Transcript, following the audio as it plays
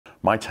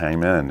my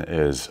time in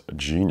is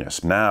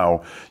genius.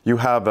 Now you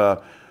have an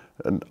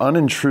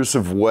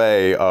unintrusive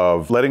way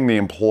of letting the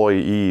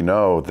employee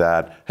know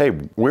that, hey,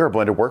 we're a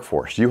blended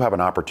workforce. You have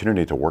an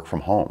opportunity to work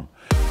from home.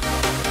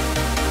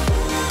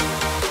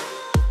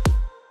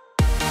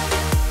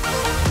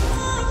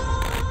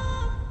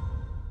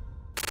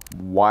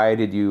 Why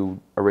did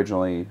you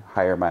originally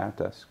hire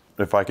MyOutDesk?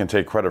 If I can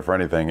take credit for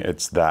anything,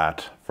 it's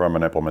that from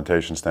an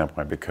implementation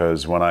standpoint,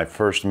 because when I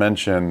first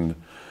mentioned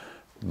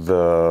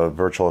the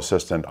virtual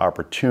assistant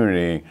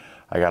opportunity,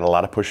 I got a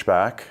lot of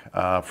pushback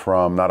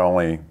from not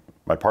only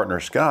my partner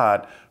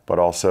Scott, but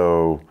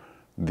also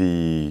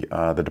the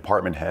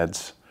department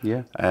heads.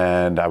 Yeah.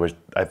 And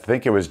I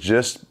think it was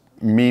just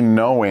me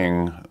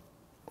knowing,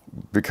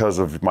 because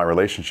of my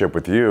relationship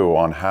with you,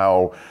 on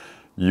how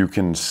you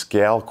can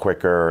scale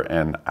quicker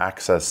and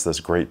access this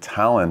great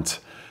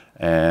talent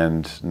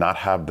and not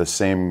have the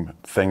same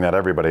thing that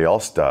everybody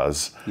else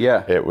does.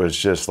 Yeah. It was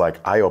just like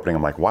eye-opening.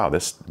 I'm like, wow,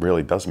 this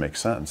really does make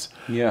sense.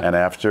 Yeah. And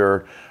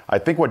after, I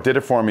think what did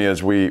it for me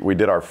is we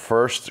did our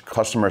first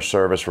customer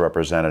service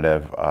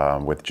representative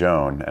with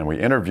Joan, and we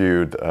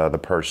interviewed the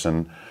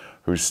person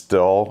who's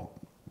still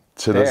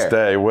to this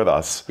day with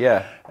us.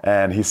 Yeah.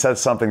 And he said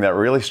something that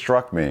really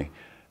struck me.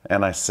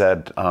 And I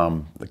said,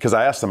 because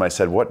I asked him, I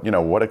said,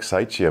 what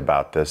excites you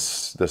about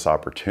this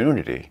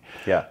opportunity?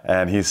 Yeah.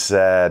 And he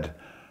said,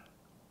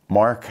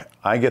 Mark,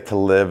 I get to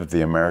live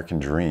the American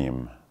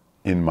dream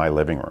in my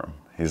living room.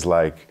 He's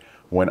like,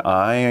 when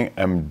I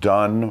am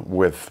done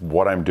with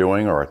what I'm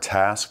doing or a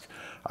task,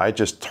 I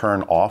just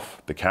turn off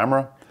the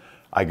camera.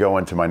 I go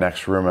into my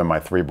next room and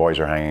my 3 boys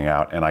are hanging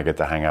out, and I get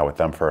to hang out with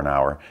them for an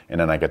hour, and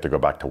then I get to go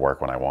back to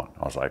work when I want.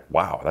 I was like,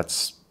 wow,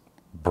 that's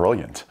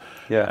brilliant.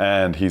 Yeah.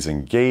 And he's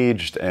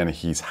engaged and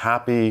he's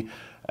happy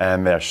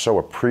and they're so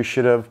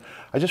appreciative.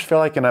 I just feel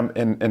like, and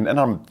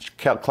I'm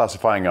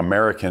classifying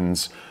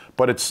Americans,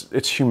 but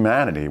it's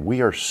humanity.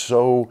 We are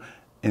so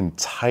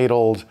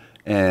entitled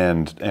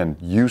and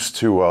used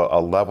to a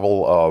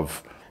level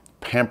of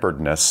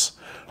pamperedness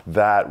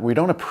that we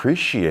don't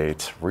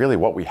appreciate really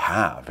what we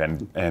have.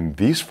 And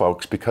these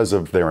folks, because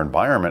of their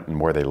environment and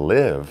where they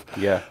live,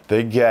 yeah,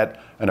 they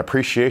get an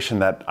appreciation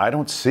that I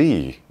don't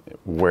see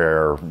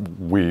where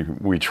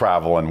we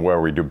travel and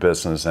where we do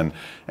business. And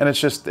it's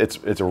just,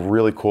 it's a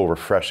really cool,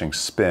 refreshing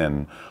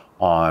spin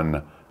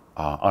on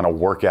a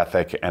work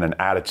ethic and an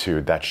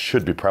attitude that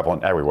should be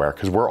prevalent everywhere,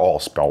 because we're all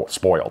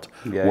spoiled.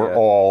 Yeah, we're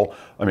all,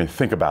 I mean,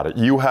 think about it.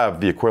 You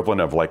have the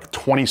equivalent of like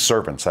 20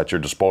 servants at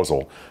your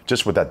disposal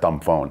just with that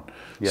dumb phone.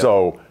 Yeah.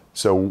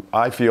 So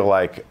I feel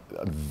like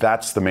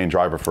that's the main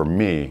driver for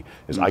me,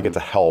 is I get to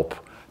help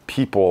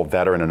people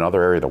that are in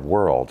another area of the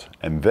world,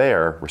 and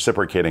they're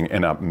reciprocating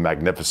in a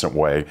magnificent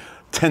way,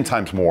 10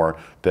 times more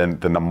than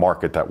the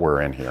market that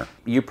we're in here.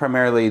 You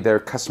primarily, they're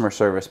customer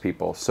service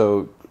people.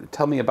 So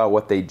tell me about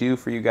what they do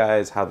for you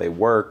guys, how they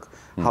work,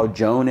 how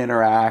Joan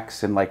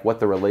interacts, and like what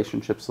the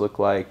relationships look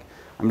like.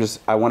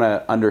 I want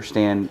to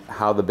understand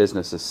how the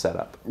business is set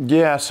up.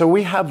 Yeah, so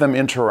we have them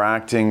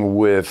interacting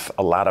with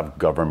a lot of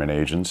government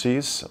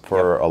agencies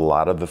for a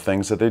lot of the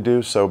things that they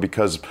do. So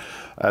because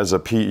as a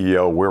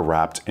PEO, we're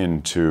wrapped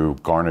into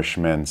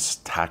garnishments,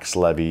 tax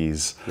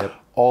levies,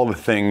 all the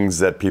things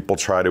that people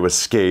try to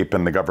escape,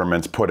 and the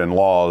government's put in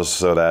laws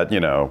so that,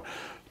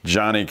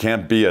 Johnny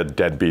can't be a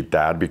deadbeat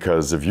dad,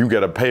 because if you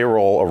get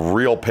a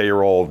real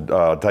payroll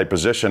type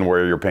position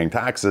where you're paying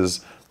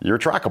taxes, you're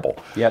trackable.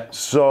 Yep.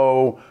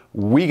 So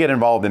we get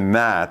involved in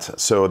that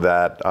so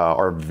that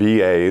our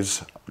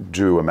VAs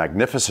do a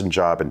magnificent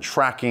job in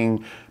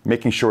tracking,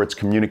 making sure it's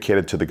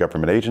communicated to the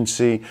government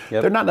agency.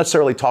 They're not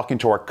necessarily talking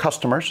to our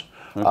customers,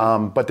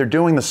 but they're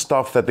doing the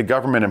stuff that the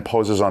government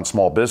imposes on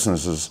small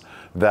businesses,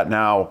 that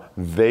now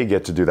they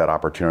get to do that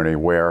opportunity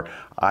where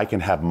I can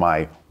have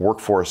my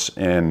workforce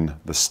in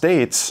the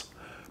States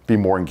be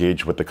more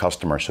engaged with the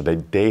customer, so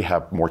they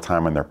have more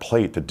time on their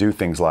plate to do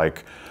things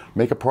like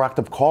make a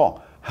proactive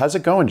call. How's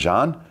it going,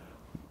 John?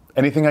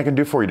 Anything I can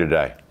do for you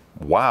today?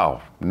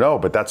 Wow, no,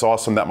 but that's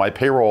awesome that my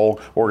payroll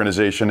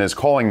organization is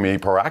calling me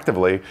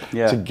proactively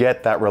to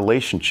get that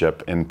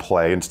relationship in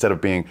play instead of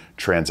being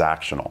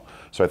transactional.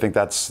 So I think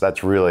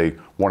that's really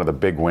one of the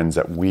big wins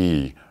that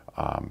we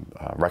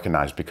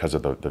recognize because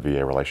of the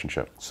VA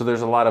relationship. So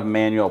there's a lot of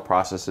manual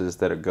processes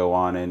that go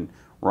on in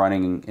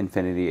running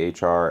Infinity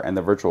HR, and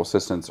the virtual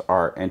assistants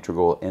are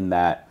integral in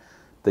that,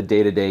 the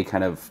day-to-day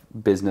kind of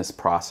business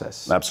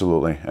process.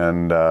 Absolutely,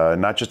 and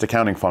not just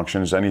accounting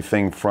functions,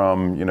 anything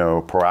from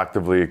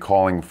proactively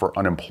calling for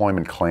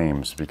unemployment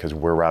claims, because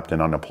we're wrapped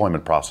in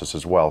unemployment process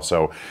as well.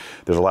 So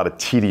there's a lot of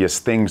tedious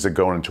things that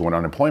go into an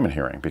unemployment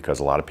hearing, because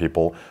a lot of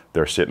people,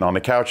 they're sitting on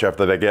the couch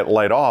after they get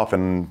laid off,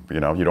 and you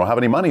don't have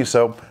any money,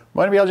 so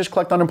maybe I'll just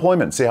collect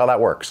unemployment and see how that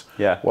works.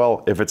 Yeah.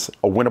 Well, if it's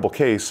a winnable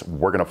case,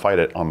 we're going to fight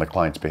it on the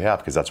client's behalf,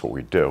 because that's what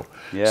we do.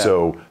 Yeah.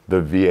 So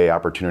the VA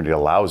opportunity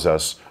allows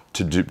us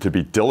to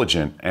be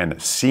diligent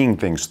and seeing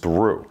things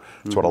through.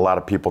 That's what a lot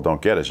of people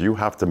don't get, is you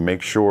have to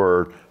make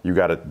sure you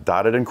got it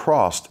dotted and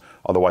crossed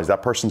Otherwise,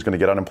 that person's going to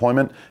get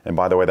unemployment. And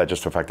by the way, that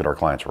just affected our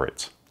clients'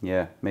 rates.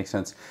 Yeah, makes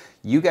sense.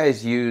 You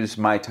guys use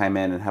My Time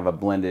In and have a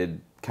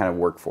blended kind of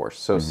workforce.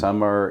 So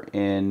some are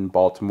in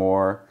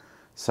Baltimore,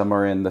 some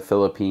are in the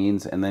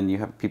Philippines, and then you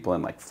have people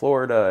in like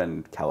Florida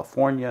and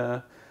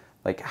California.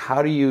 Like,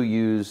 how do you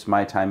use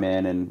My Time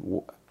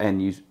In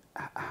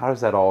how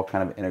does that all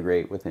kind of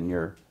integrate within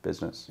your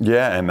business?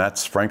 Yeah, and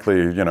that's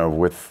frankly,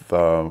 with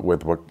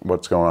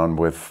what's going on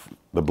with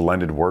the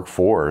blended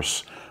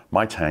workforce,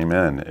 My Time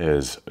In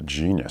is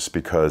genius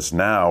because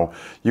now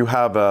you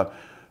have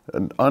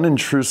an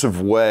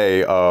unintrusive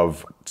way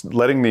of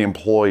letting the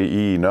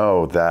employee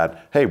know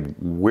that, hey,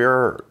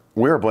 we're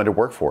a blended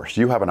workforce.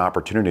 You have an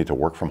opportunity to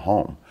work from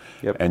home.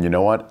 Yep. And you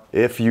know what?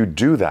 If you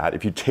do that,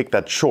 if you take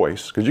that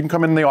choice, because you can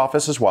come in the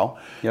office as well.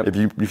 Yep.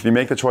 If you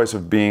make the choice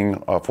of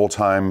being a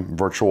full-time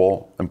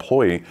virtual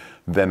employee,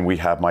 then we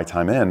have My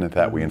Time In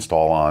that we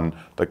install on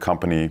the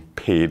company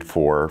paid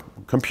for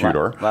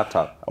computer,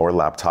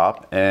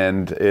 laptop,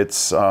 and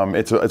it's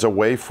a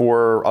way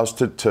for us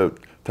to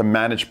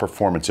manage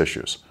performance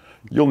issues.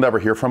 You'll never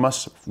hear from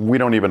us. We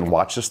don't even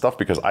watch this stuff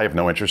because I have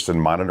no interest in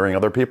monitoring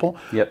other people.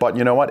 Yep. But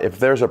you know what? If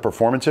there's a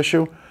performance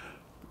issue,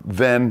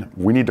 then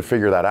we need to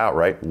figure that out,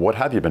 right? What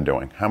have you been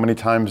doing? How many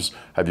times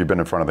have you been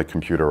in front of the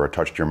computer or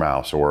touched your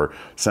mouse or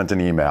sent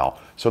an email?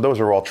 So those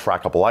are all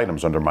trackable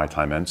items under My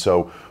Time In.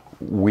 So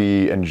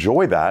we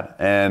enjoy that,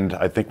 and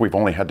I think we've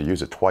only had to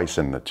use it twice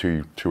in the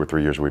two or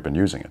 3 years we've been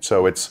using it.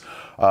 So it's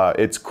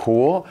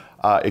cool.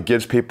 It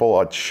gives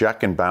people a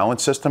check and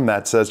balance system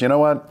that says, you know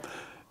what?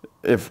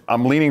 If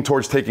I'm leaning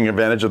towards taking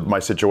advantage of my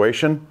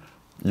situation,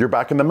 you're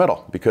back in the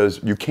middle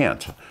because you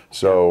can't.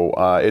 So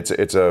I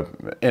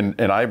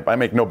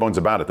make no bones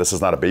about it. This is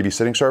not a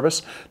babysitting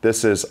service.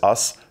 This is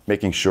us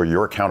making sure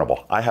you're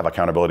accountable. I have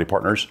accountability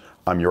partners.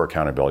 I'm your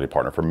accountability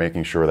partner for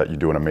making sure that you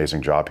do an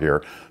amazing job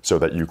here so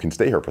that you can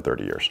stay here for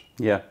 30 years.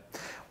 Yeah.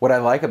 What I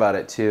like about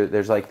it too,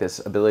 there's like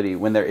this ability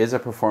when there is a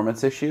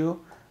performance issue,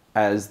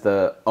 as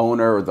the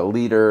owner or the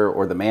leader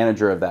or the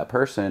manager of that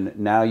person,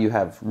 now you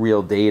have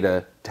real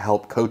data to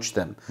help coach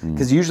them.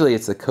 Because usually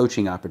it's a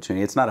coaching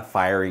opportunity. It's not a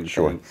firing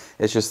thing.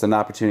 It's just an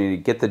opportunity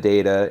to get the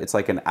data. It's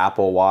like an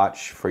Apple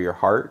Watch for your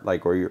heart,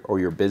 like or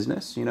your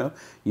business. You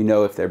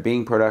know if they're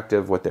being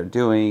productive, what they're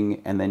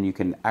doing, and then you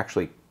can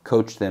actually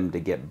coach them to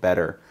get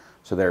better,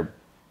 so they're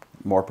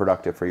more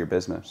productive for your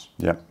business.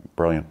 Yeah,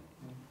 brilliant.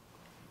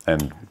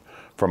 And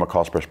from a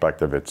cost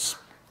perspective, it's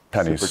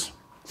pennies.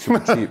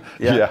 Super cheap.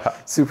 Yeah.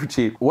 Super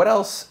cheap. What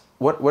else?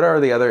 What are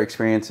the other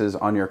experiences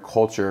on your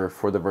culture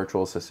for the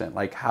virtual assistant?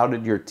 Like, how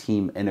did your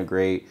team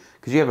integrate?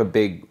 Because you have a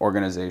big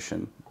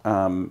organization.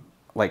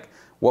 Like,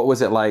 what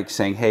was it like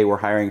saying, "Hey, we're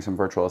hiring some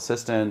virtual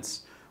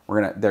assistants.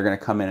 They're gonna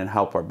come in and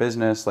help our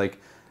business." Like,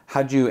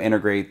 how'd you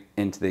integrate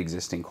into the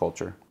existing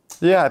culture?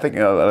 Yeah, I think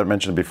I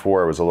mentioned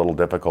before it was a little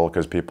difficult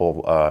because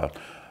people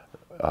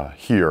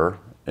here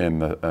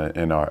in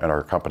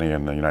our company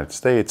in the United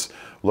States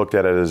looked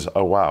at it as,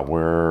 oh wow,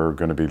 we're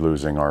going to be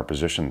losing our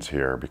positions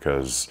here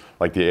because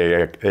like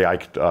the AI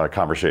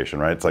conversation,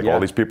 right? It's like all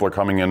these people are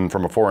coming in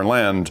from a foreign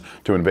land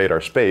to invade our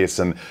space,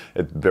 and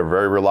they're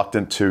very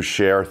reluctant to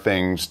share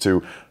things,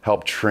 to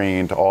help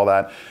train, to all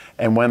that.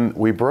 And when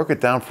we broke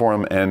it down for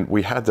them, and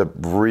we had to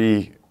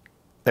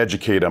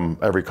educate them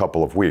every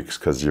couple of weeks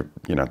because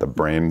the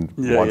brain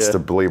wants to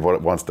believe what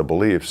it wants to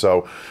believe.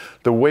 So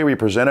the way we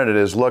presented it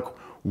is, look,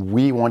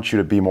 we want you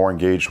to be more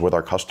engaged with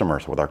our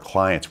customers, with our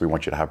clients. We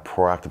want you to have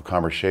proactive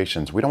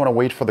conversations. We don't want to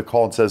wait for the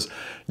call that says,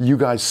 you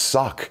guys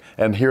suck,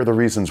 and here are the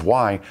reasons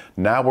why.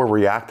 Now we're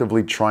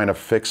reactively trying to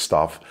fix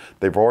stuff.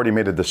 They've already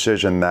made a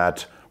decision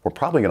that we're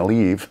probably going to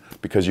leave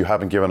because you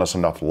haven't given us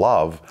enough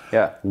love.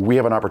 Yeah. We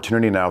have an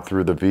opportunity now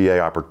through the VA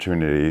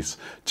opportunities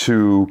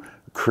to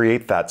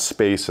create that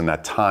space and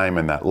that time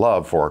and that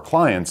love for our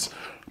clients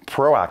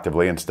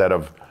proactively instead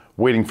of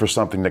waiting for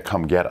something to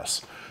come get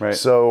us. Right.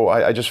 So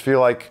I just feel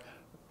like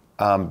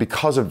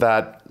because of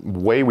that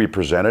way we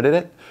presented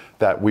it,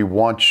 that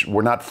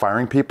we're not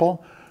firing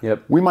people.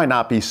 Yep. We might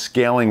not be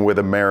scaling with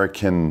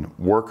American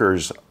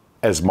workers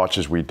as much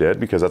as we did,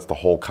 because that's the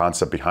whole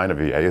concept behind a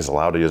VA, is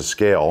allowed you to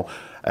scale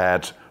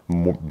at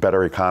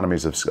better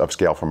economies of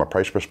scale from a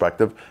price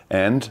perspective,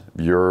 and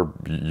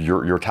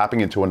you're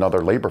tapping into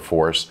another labor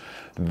force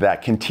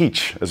that can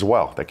teach as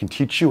well, that can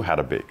teach you how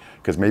to be,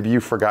 because maybe you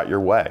forgot your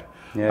way.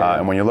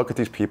 And when you look at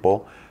these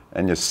people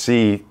and you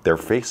see their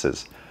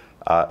faces,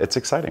 it's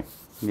exciting.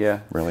 Yeah,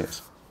 it really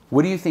is.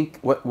 What do you think?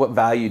 What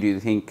value do you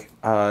think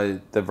the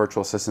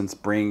virtual assistants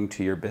bring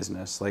to your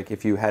business? Like,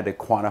 if you had to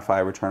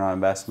quantify return on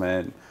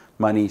investment,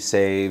 money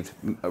saved,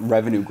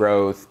 revenue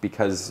growth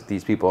because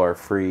these people are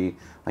free.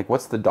 Like,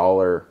 what's the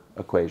dollar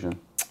equation?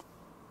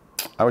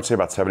 I would say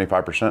about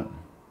 75%.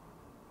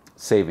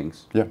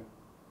 Savings. Yeah.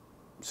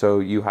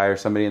 So you hire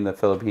somebody in the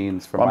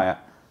Philippines from If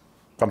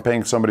I'm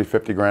paying somebody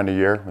 $50,000 a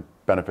year with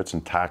benefits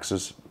and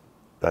taxes,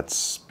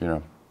 that's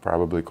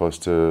probably close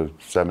to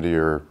 $70,000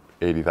 or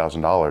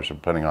 $80,000,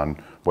 depending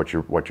on what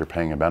you're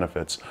paying in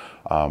benefits.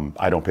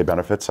 I don't pay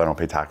benefits. I don't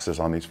pay taxes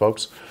on these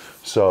folks.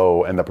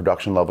 So, and the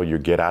production level you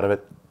get out of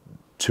it,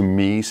 to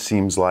me,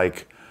 seems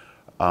like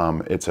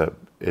it's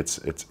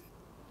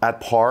at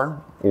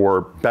par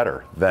or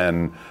better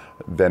than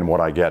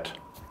what I get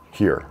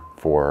here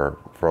for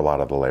a lot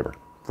of the labor.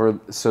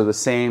 So the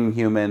same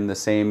human, the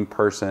same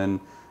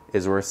person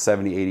is worth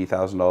 $70,000,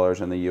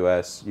 $80,000 in the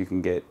U.S. You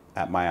can get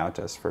at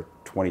MyOutDesk for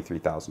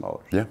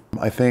 $23,000. Yeah,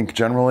 I think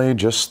generally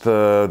just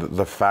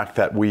the fact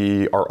that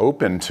we are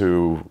open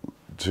to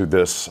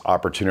this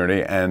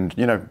opportunity, and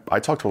I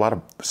talk to a lot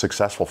of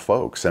successful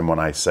folks, and when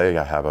I say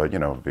I have a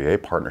VA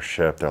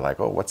partnership, they're like,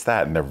 oh, what's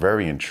that? And they're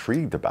very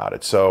intrigued about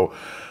it. So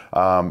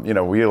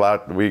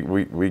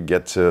we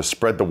get to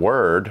spread the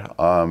word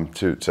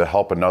to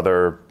help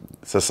another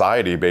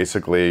society,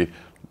 basically,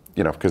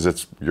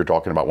 because you're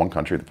talking about one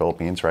country, the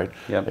Philippines, right?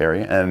 Yep.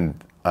 Area,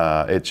 and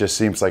it just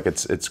seems like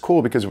it's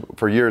cool because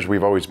for years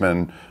we've always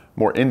been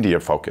more India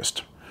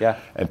focused. Yeah.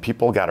 And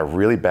people got a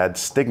really bad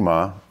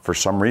stigma for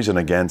some reason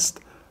against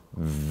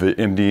the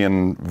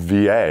Indian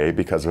VA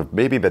because of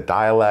maybe the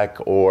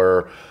dialect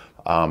or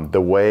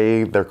the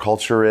way their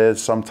culture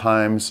is.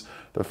 Sometimes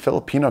the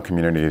Filipino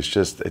community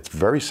is it's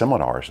very similar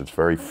to ours. It's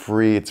very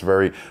free. It's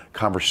very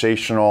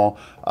conversational.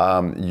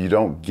 You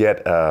don't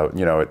get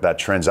that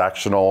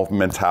transactional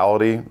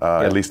mentality.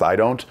 At least I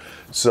don't.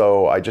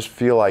 So I just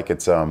feel like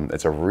it's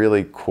a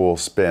really cool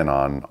spin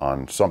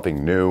on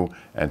something new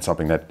and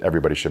something that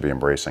everybody should be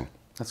embracing.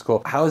 That's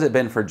cool. How has it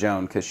been for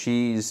Joan? Because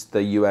she's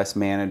the U.S.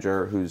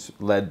 manager who's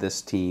led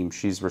this team.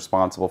 She's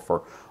responsible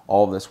for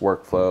all this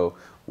workflow.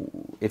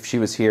 If she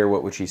was here,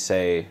 what would she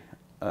say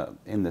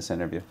in this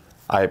interview?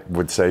 I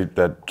would say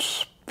that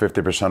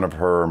 50% of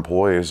her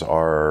employees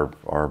are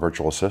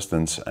virtual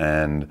assistants,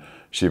 and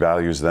she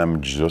values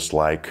them just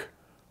like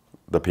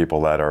the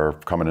people that are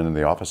coming into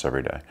the office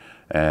every day.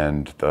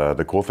 And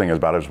the cool thing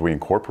about it is we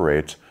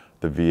incorporate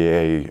the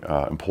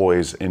VA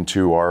employees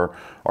into our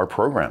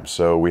program.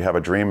 So we have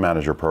a Dream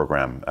Manager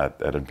program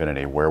at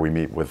Infinity where we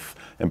meet with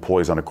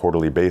employees on a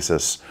quarterly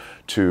basis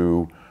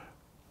to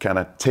kind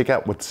of take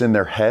out what's in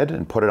their head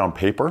and put it on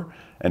paper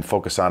and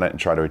focus on it and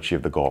try to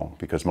achieve the goal,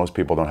 because most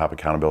people don't have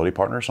accountability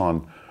partners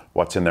on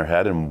what's in their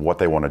head and what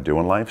they want to do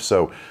in life.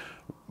 So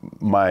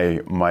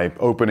my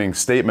opening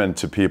statement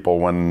to people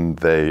when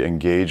they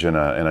engage in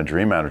a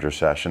Dream Manager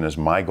session is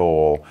my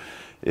goal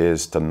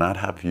is to not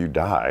have you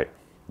die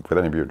with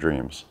any of your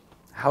dreams.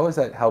 How has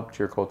that helped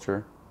your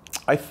culture?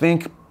 I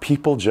think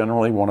people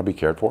generally want to be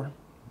cared for.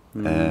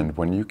 And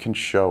when you can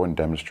show and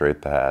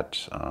demonstrate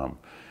that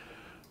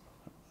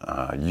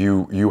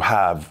you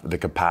have the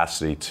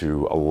capacity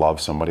to love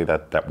somebody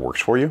that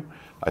works for you,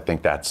 I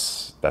think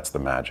that's the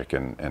magic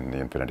in the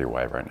Infinity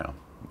way right now.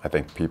 I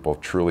think people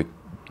truly,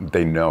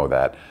 they know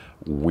that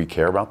we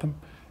care about them.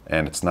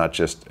 And it's not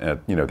just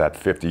that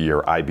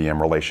 50-year IBM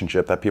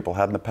relationship that people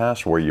had in the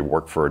past where you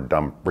work for a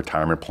dumb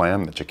retirement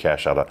plan that you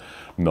cash out $1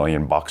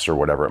 million or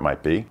whatever it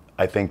might be.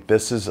 I think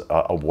this is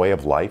a way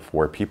of life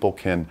where people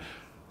can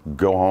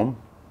go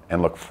home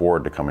and look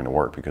forward to coming to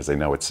work because they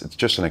know it's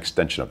just an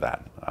extension of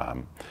that.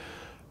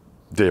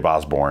 Dave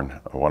Osborne,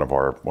 one of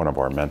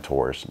our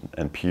mentors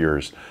and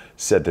peers,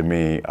 said to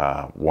me,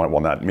 well,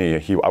 not me,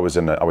 I was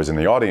in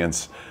the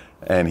audience,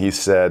 and he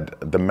said,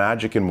 the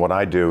magic in what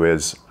I do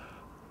is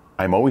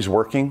I'm always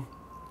working,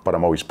 but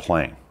I'm always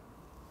playing.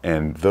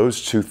 And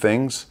those two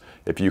things,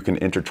 if you can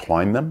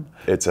intertwine them,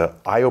 it's an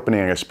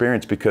eye-opening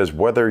experience because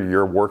whether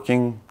you're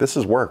working, this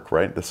is work,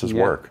 right? This is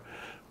work.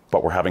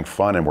 But we're having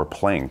fun and we're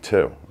playing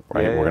too,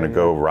 right? We're going to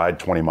go ride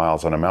 20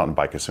 miles on a mountain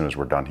bike as soon as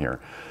we're done here.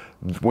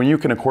 When you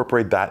can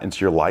incorporate that into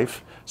your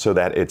life so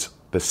that it's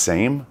the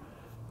same,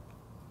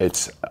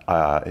 it's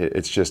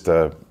just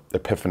a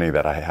epiphany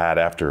that I had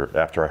after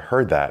I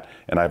heard that,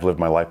 and I've lived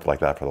my life like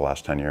that for the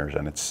last 10 years,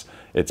 and it's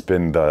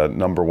been the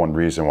 #1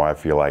 reason why I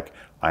feel like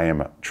I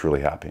am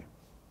truly happy.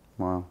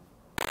 Wow.